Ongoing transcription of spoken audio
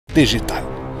الديجيتال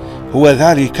هو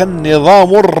ذلك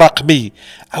النظام الرقمي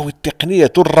أو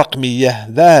التقنية الرقمية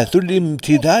ذات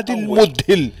الامتداد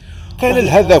المذهل. كان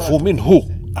الهدف منه،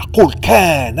 أقول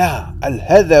كان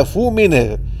الهدف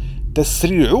منه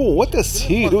تسريع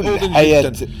وتسهيل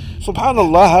الحياة. سبحان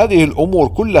الله، هذه الأمور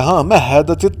كلها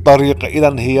مهدت الطريق إلى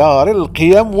انهيار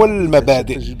القيم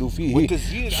والمبادئ. تجد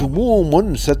فيه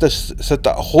سموم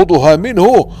ستأخذها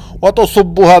منه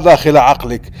وتصبها داخل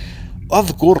عقلك.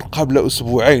 أذكر قبل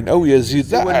أسبوعين أو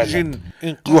يزيد أعلم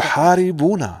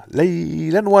يحاربون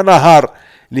ليلا ونهار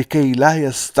لكي لا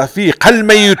يستفيق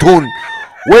الميتون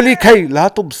ولكي لا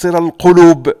تبصر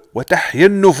القلوب وتحيا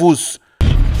النفوس.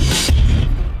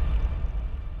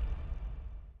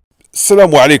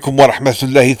 السلام عليكم ورحمة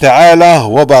الله تعالى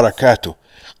وبركاته.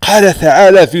 قال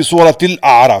تعالى في سورة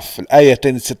الأعراف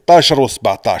الآيتين 16 و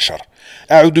 17: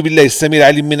 أعوذ بالله السميع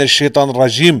العليم من الشيطان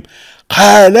الرجيم.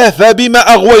 قال فبما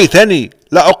أغويتني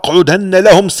لأقعدن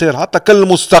لهم صراطك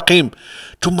المستقيم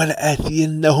ثم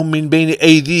لآتينهم من بين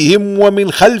أيديهم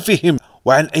ومن خلفهم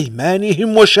وعن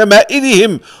أيمانهم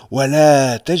وشمائلهم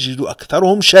ولا تجد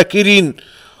أكثرهم شاكرين.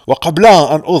 وقبل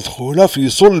أن أدخل في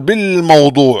صلب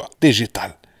الموضوع،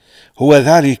 ديجيتال هو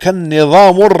ذلك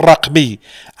النظام الرقمي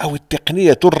أو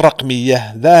التقنية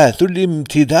الرقمية ذات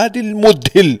الامتداد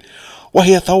المذهل،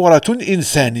 وهي ثورة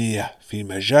إنسانية في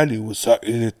مجال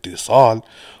وسائل الاتصال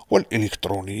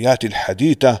والإلكترونيات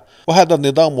الحديثة. وهذا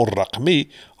النظام الرقمي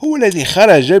هو الذي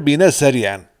خرج بنا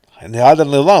سريعا، يعني هذا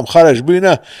النظام خرج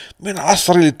بنا من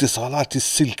عصر الاتصالات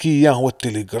السلكية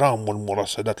والتليجرام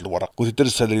والمراسلات الورق. كنت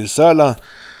ترسل رسالة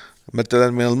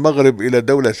مثلا من المغرب إلى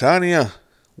دولة ثانية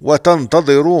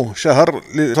وتنتظر شهر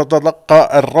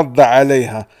لتتلقى الرد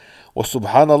عليها.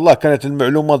 وسبحان الله كانت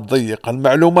المعلومات ضيقة،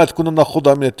 المعلومات كنا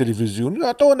ناخذها من التلفزيون،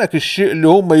 يعطونك الشيء اللي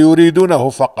هم يريدونه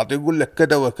فقط، يقول لك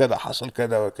كذا وكذا حصل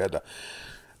كذا وكذا،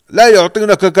 لا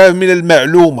يعطونك من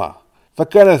المعلومة.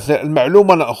 فكانت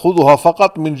المعلومة نأخذها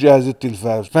فقط من جهاز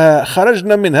التلفاز.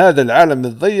 فخرجنا من هذا العالم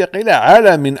الضيق إلى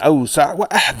عالم أوسع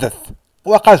وأحدث،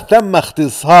 وقد تم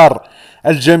اختصار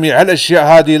الجميع الأشياء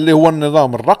هذه اللي هو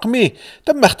النظام الرقمي،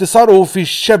 تم اختصاره في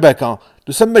الشبكة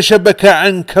تسمى شبكة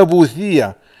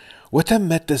عنكبوتية،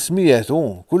 وتم تسمية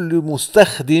كل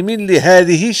مستخدم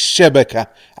لهذه الشبكة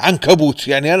عنكبوت.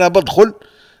 يعني أنا بدخل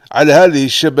على هذه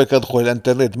الشبكة، أدخل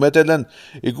الانترنت مثلا،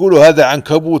 يقولوا هذا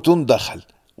عنكبوت دخل،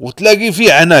 وتلاقي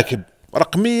فيه عناكب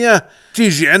رقمية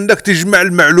تيجي عندك تجمع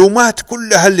المعلومات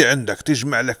كلها اللي عندك،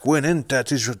 تجمع لك وين أنت،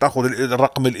 تيجي تأخذ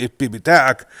الرقم الإي بي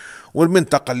بتاعك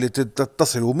والمنطقة اللي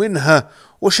تتصل منها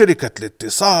وشركة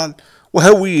الاتصال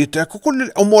وهويتك وكل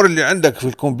الأمور اللي عندك في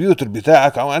الكمبيوتر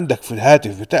بتاعك أو عندك في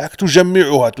الهاتف بتاعك،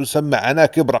 تجمعها تسمى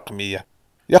عناكب رقمية.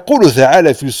 يقول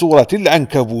تعالى في سورة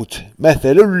العنكبوت: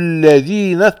 مثل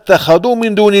الذين اتخذوا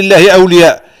من دون الله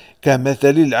أولياء كمثل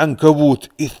العنكبوت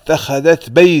اتخذت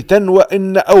بيتا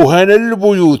وإن أوهن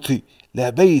البيوت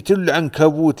لبيت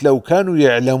العنكبوت لو كانوا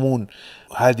يعلمون.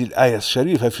 هذه الآية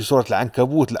الشريفة في سورة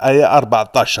العنكبوت الآية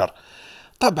 14.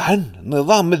 طبعا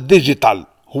نظام الديجيتال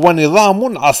هو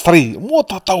نظام عصري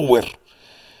متطور.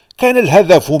 كان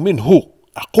الهدف منه،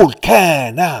 أقول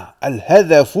كان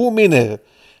الهدف منه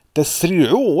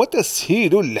تسريع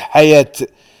وتسهيل الحياة،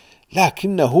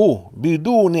 لكنه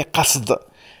بدون قصد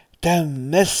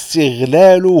تم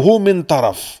استغلاله من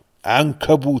طرف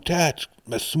عنكبوتات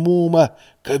مسمومة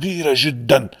كبيرة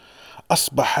جدا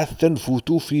أصبحت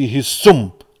تنفت فيه السم،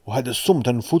 وهذا السم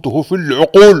تنفته في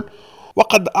العقول.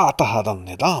 وقد أعطى هذا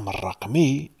النظام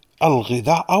الرقمي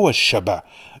الغذاء والشبع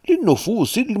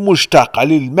للنفوس المشتاقة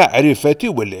للمعرفة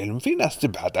والعلم. في ناس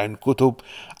تبحث عن كتب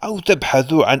أو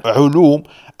تبحث عن علوم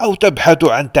أو تبحث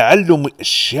عن تعلم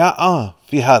أشياء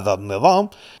في هذا النظام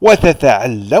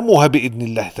وتتعلمها بإذن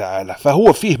الله تعالى.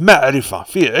 فهو فيه معرفة،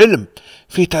 فيه علم،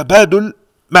 في تبادل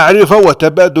معرفة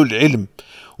وتبادل علم،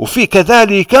 وفي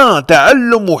كذلك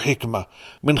تعلم حكمة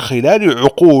من خلال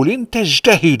عقول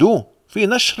تجتهد في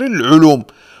نشر العلوم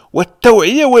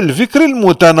والتوعية والفكر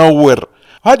المتنور.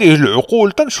 هذه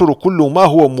العقول تنشر كل ما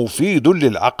هو مفيد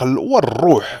للعقل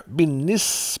والروح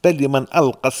بالنسبة لمن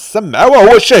ألقى السمع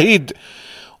وهو شهيد.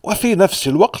 وفي نفس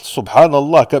الوقت سبحان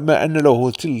الله كما أن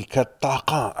له تلك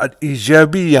الطاقة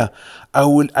الإيجابية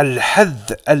أو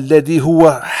الحد الذي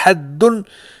هو حد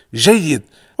جيد،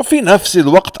 وفي نفس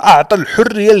الوقت أعطى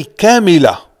الحرية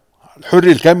الكاملة.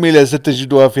 الحرية الكاملة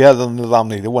ستجدها في هذا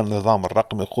النظام اللي هو النظام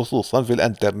الرقمي، خصوصا في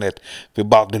الانترنت في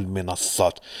بعض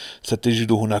المنصات.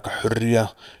 ستجد هناك حرية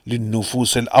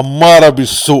للنفوس الأمارة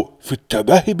بالسوء في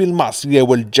التباهي بالمعصية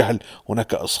والجهل.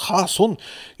 هناك أشخاص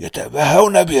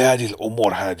يتباهون بهذه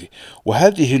الأمور هذه،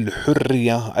 وهذه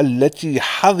الحرية التي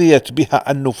حظيت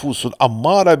بها النفوس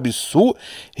الأمارة بالسوء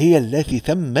هي التي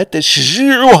تم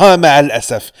تشجيعها مع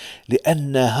الأسف،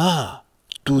 لأنها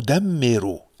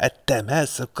تدمر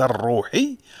التماسك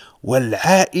الروحي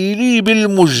والعائلي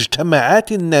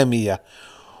بالمجتمعات النامية،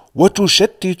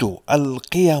 وتشتت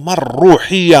القيم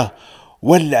الروحية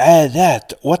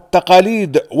والعادات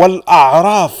والتقاليد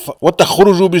والأعراف،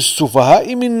 وتخرج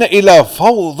بالسفهاء منا إلى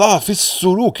فوضى في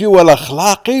السلوك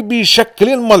والأخلاق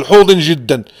بشكل ملحوظ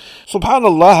جدا. سبحان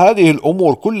الله، هذه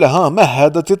الأمور كلها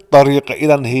مهدت الطريق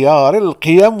إلى انهيار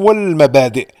القيم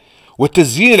والمبادئ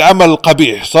وتزيين العمل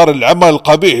القبيح. صار العمل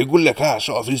القبيح يقول لك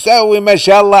شوف يساوي ما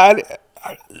شاء الله عليه،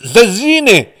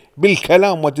 تزيينه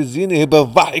بالكلام وتزيينه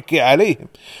بالضحك عليهم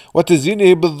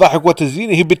وتزيينه بالضحك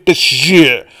وتزيينه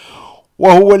بالتشجيع،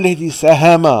 وهو الذي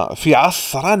ساهم في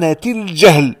عصرنة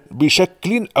الجهل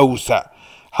بشكل أوسع،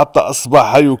 حتى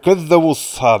أصبح يكذب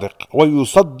الصادق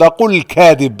ويصدق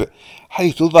الكاذب،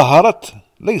 حيث ظهرت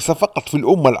ليس فقط في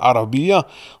الأمة العربية،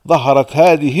 ظهرت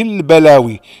هذه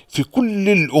البلاوي في كل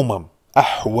الأمم،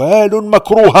 أحوال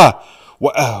مكروهة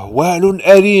وأهوال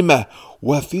أليمة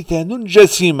وفتن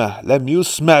جسيمة لم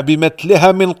يسمع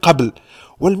بمثلها من قبل.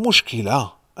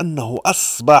 والمشكلة أنه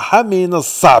أصبح من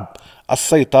الصعب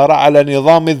السيطرة على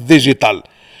نظام الديجيتال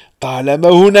طالما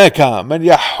هناك من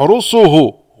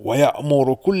يحرسه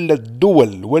ويأمر كل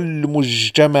الدول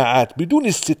والمجتمعات بدون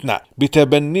استثناء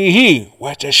بتبنيه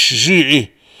وتشجيعه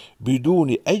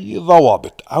بدون أي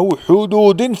ضوابط أو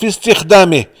حدود في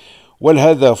استخدامه.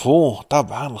 والهدف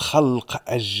طبعا خلق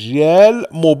أجيال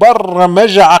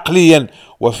مبرمجة عقليا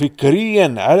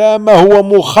وفكريا على ما هو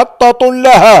مخطط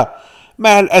لها.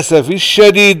 مع الأسف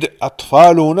الشديد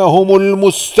أطفالنا هم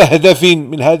المستهدفين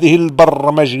من هذه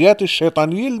البرمجيات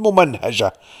الشيطانية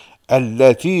الممنهجة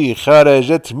التي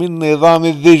خرجت من نظام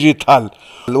الديجيتال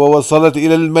ووصلت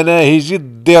إلى المناهج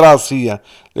الدراسية،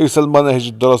 ليس المناهج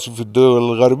الدراسية في الدول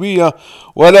الغربية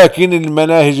ولكن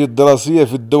المناهج الدراسية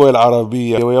في الدول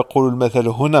العربية. ويقول المثل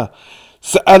هنا: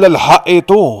 سأل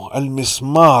الحائط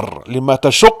المسمار لما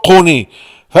تشقني،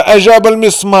 فأجاب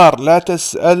المسمار: لا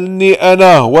تسألني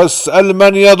أنا واسأل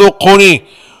من يدقني.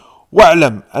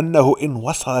 واعلم أنه إن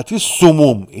وصلت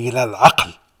السموم إلى العقل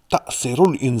تأسر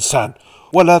الإنسان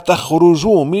ولا تخرج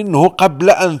منه قبل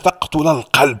أن تقتل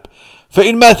القلب،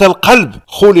 فإن مات القلب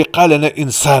خلق لنا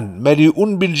إنسان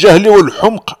مليء بالجهل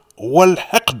والحمق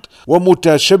والحقد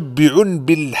ومتشبع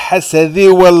بالحسد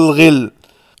والغل.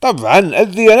 طبعا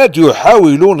الديانات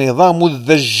يحاول نظام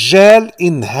الدجال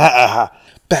إنهاءها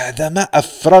بعدما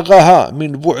أفرغها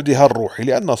من بعدها الروحي،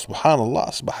 لأن سبحان الله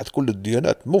أصبحت كل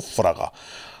الديانات مفرغة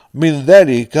من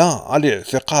ذلك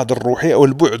الاعتقاد الروحي أو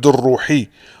البعد الروحي،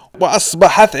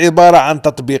 وأصبحت عبارة عن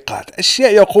تطبيقات،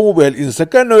 أشياء يقوم بها الإنسان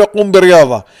كأنه يقوم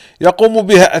برياضة يقوم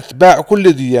بها أتباع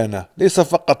كل ديانة، ليس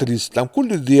فقط الإسلام،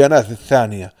 كل الديانات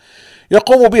الثانية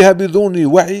يقوم بها بدون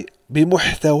وعي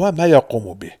بمحتوى ما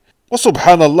يقوم به.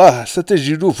 وسبحان الله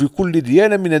ستجد في كل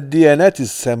ديانة من الديانات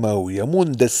السماوية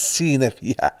مندسين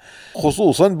فيها،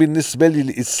 خصوصا بالنسبة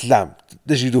للإسلام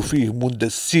تجد فيه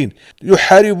مندسين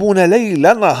يحاربون ليل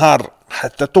نهار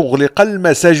حتى تغلق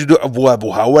المساجد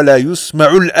أبوابها ولا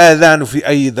يسمع الآذان في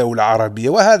أي دولة عربية،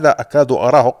 وهذا أكاد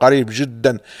أراه قريب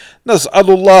جدا.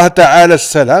 نسأل الله تعالى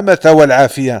السلامة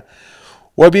والعافية.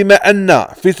 وبما أن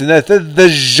فتنة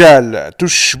الدجال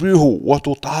تشبه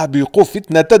وتطابق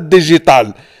فتنة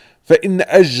الديجيتال، فإن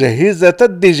أجهزة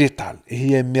الديجيتال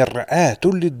هي مرآة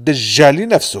للدجال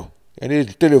نفسه، يعني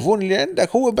التليفون اللي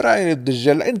عندك هو مراية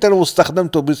للدجال. أنت لو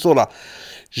استخدمته بصورة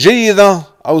جيدة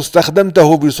أو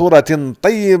استخدمته بصورة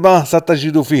طيبة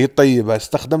ستجد فيه الطيبة،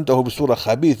 استخدمته بصورة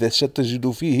خبيثة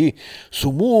ستجد فيه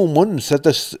سموم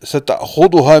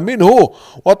ستأخذها منه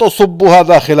وتصبها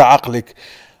داخل عقلك.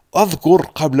 أذكر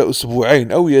قبل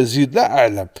أسبوعين أو يزيد لا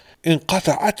أعلم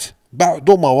انقطعت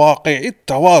بعض مواقع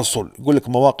التواصل، يقول لك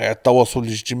مواقع التواصل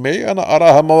الاجتماعي، أنا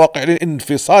أراها مواقع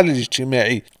الانفصال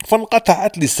الاجتماعي،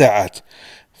 فانقطعت لساعات.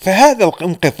 فهذا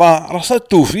الانقطاع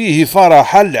رصدت فيه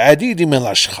فرح العديد من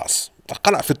الأشخاص،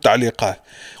 تقرأ في التعليقات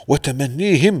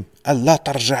وتمنيهم أن لا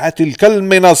ترجع تلك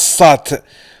المنصات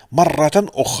مرة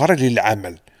أخرى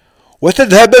للعمل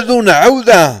وتذهب دون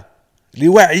عودة،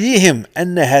 لوعيهم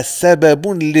أنها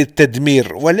سبب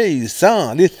للتدمير وليس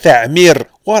للتعمير.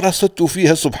 ورصدت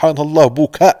فيها سبحان الله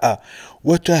بكاء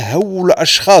وتهول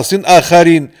أشخاص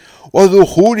آخرين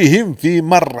ودخولهم في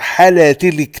مرحلة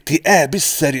الاكتئاب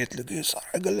السريع. تلاقيه صح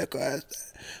قال لك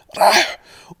راح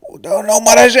ولو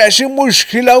ما رجعش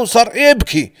مشكلة وصار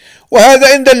يبكي.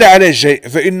 وهذا إن دل على شيء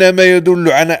فإنما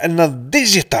يدل على أن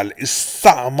الديجيتال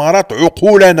استعمرت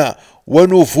عقولنا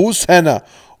ونفوسنا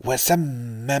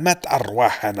وسممت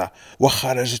أرواحنا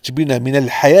وخرجت بنا من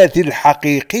الحياة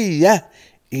الحقيقية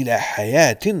إلى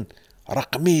حياة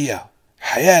رقمية،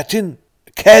 حياة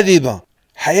كاذبة،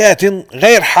 حياة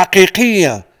غير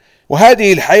حقيقية.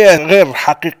 وهذه الحياة غير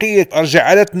حقيقية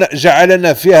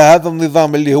جعلنا فيها هذا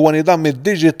النظام اللي هو نظام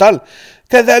الديجيتال.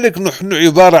 كذلك نحن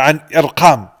عبارة عن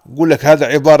أرقام، يقول لك هذا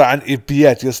عبارة عن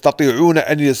إبيات يستطيعون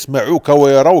أن يسمعوك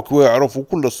ويروك ويعرفوا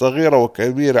كل صغيرة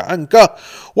وكبيرة عنك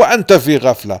وأنت في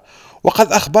غفلة.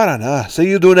 وقد أخبرنا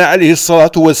سيدنا عليه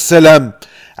الصلاة والسلام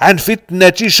عن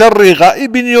فتنة شر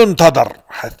غائب ينتظر،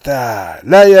 حتى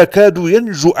لا يكاد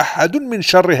ينجو أحد من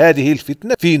شر هذه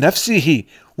الفتنة في نفسه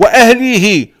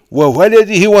وأهله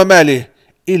وولده وماله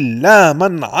إلا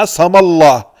من عصم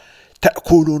الله.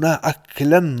 تأكلنا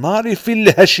أكل النار في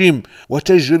الهشيم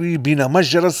وتجري بنا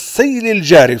مجرى السيل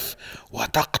الجارف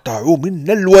وتقطع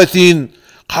منا الوثين.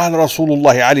 قال رسول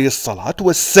الله عليه الصلاة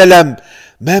والسلام: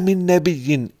 ما من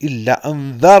نبي إلا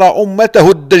أنذر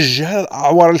أمته الدجال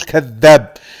الأعور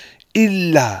الكذاب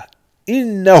إلا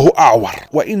إنه أعور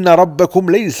وإن ربكم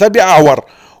ليس بأعور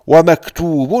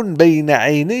ومكتوب بين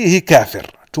عينيه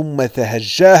كافر، ثم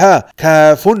تهجاها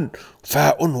كاف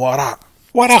فاء وراء.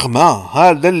 ورغم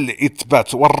هذا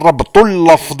الإثبات والربط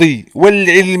اللفظي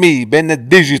والعلمي بين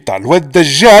الديجيتال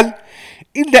والدجال،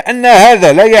 إلا أن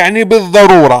هذا لا يعني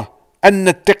بالضرورة أن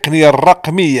التقنية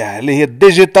الرقمية اللي هي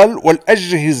الديجيتال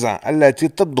والأجهزة التي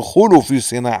تدخل في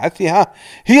صناعتها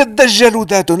هي الدجال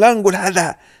ذاته. لا نقول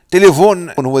هذا تليفون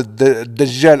هو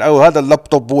الدجال أو هذا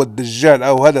اللابتوب هو الدجال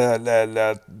أو هذا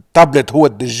التابلت هو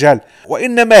الدجال،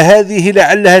 وإنما هذه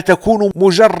لعلها تكون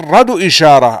مجرد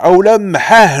إشارة أو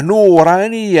لمحة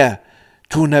نورانية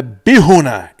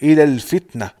تنبهنا إلى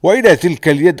الفتنة وإلى تلك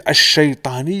اليد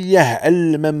الشيطانية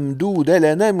الممدودة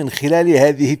لنا من خلال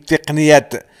هذه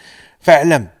التقنيات.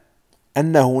 فاعلم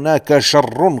أن هناك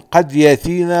شر قد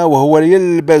يأتينا وهو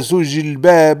يلبس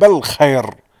جلباب الخير.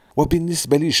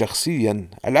 وبالنسبة لي شخصيا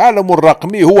العالم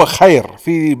الرقمي هو خير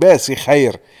في لباس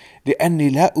خير، لأني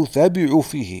لا أتابع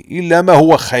فيه إلا ما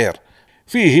هو خير.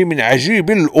 فيه من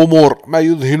عجيب الأمور ما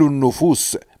يذهل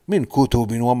النفوس من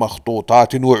كتب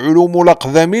ومخطوطات وعلوم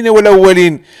الأقدمين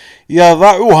والأولين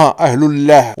يضعها أهل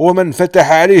الله ومن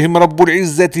فتح عليهم رب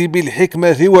العزة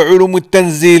بالحكمة وعلوم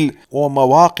التنزيل،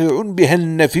 ومواقع بها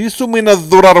النفيس من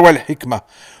الضرر والحكمة.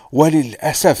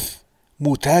 وللأسف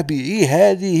متابعي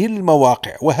هذه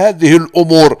المواقع وهذه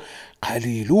الأمور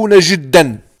قليلون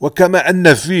جدا. وكما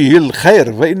أن فيه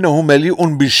الخير فإنه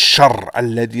مليء بالشر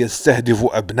الذي يستهدف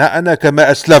أبناءنا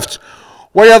كما أسلفت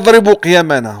ويضرب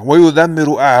قيمنا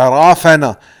ويدمر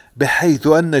أعرافنا، بحيث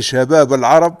أن شباب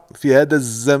العرب في هذا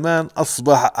الزمان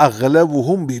أصبح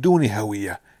أغلبهم بدون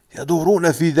هوية،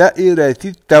 يدورون في دائرة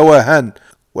التوهان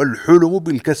والحلم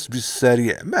بالكسب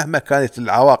السريع مهما كانت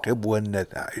العواقب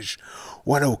والنتائج،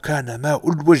 ولو كان ماء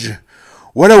الوجه،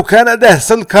 ولو كان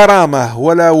دهس الكرامة،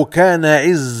 ولو كان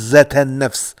عزة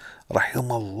النفس.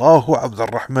 رحم الله عبد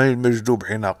الرحمن المجدوب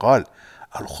حين قال: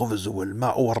 الخبز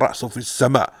والماء والرأس في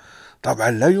السماء.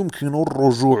 طبعا لا يمكن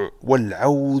الرجوع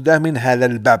والعودة من هذا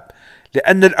الباب،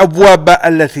 لأن الأبواب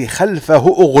التي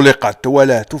خلفه أغلقت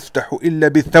ولا تفتح إلا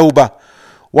بالتوبة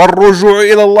والرجوع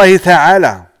إلى الله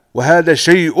تعالى، وهذا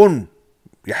شيء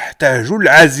يحتاج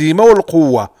العزيمة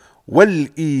والقوة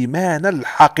والإيمان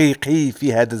الحقيقي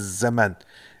في هذا الزمان،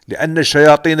 لأن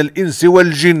شياطين الإنس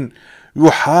والجن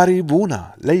يحاربون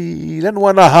ليلا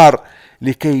ونهار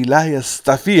لكي لا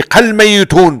يستفيق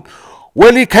الميتون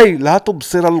ولكي لا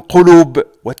تبصر القلوب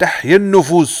وتحيا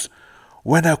النفوس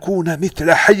ونكون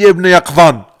مثل حي بن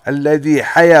يقظان الذي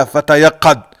حيا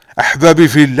فتيقظ. أحبابي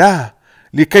في الله،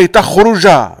 لكي تخرج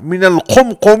من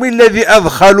القمقم الذي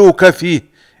أدخلوك فيه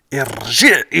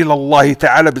ارجع إلى الله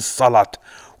تعالى بالصلاة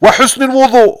وحسن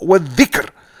الوضوء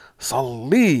والذكر.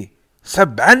 صلي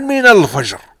 7 من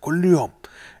الفجر كل يوم.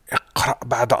 اقرأ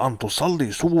بعد أن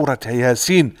تصلي سورة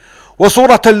ياسين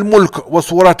وسورة الملك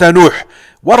وسورة نوح،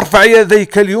 وارفع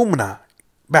يديك اليمنى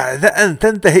بعد أن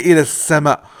تنتهي إلى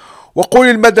السماء وقل: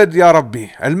 المدد يا ربي،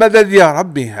 المدد يا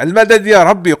ربي، المدد يا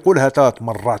ربي. قلها 3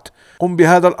 مرات. قم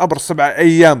بهذا الأمر 7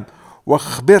 أيام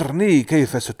واخبرني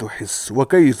كيف ستحس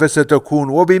وكيف ستكون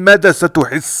وبماذا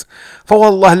ستحس.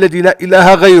 فوالله الذي لا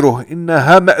إله غيره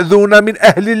إنها مأذونة من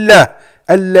أهل الله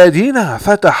الذين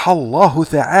فتح الله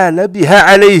تعالى بها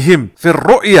عليهم في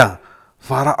الرؤية،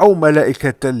 فرأوا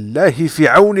ملائكة الله في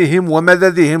عونهم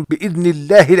ومددهم بإذن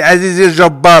الله العزيز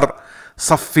الجبار.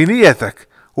 صف نيتك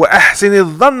وأحسن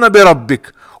الظن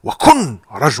بربك وكن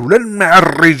رجلا مع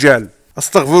الرجال.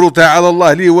 أستغفر تعالى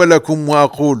الله لي ولكم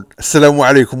وأقول السلام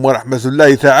عليكم ورحمة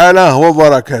الله تعالى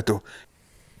وبركاته.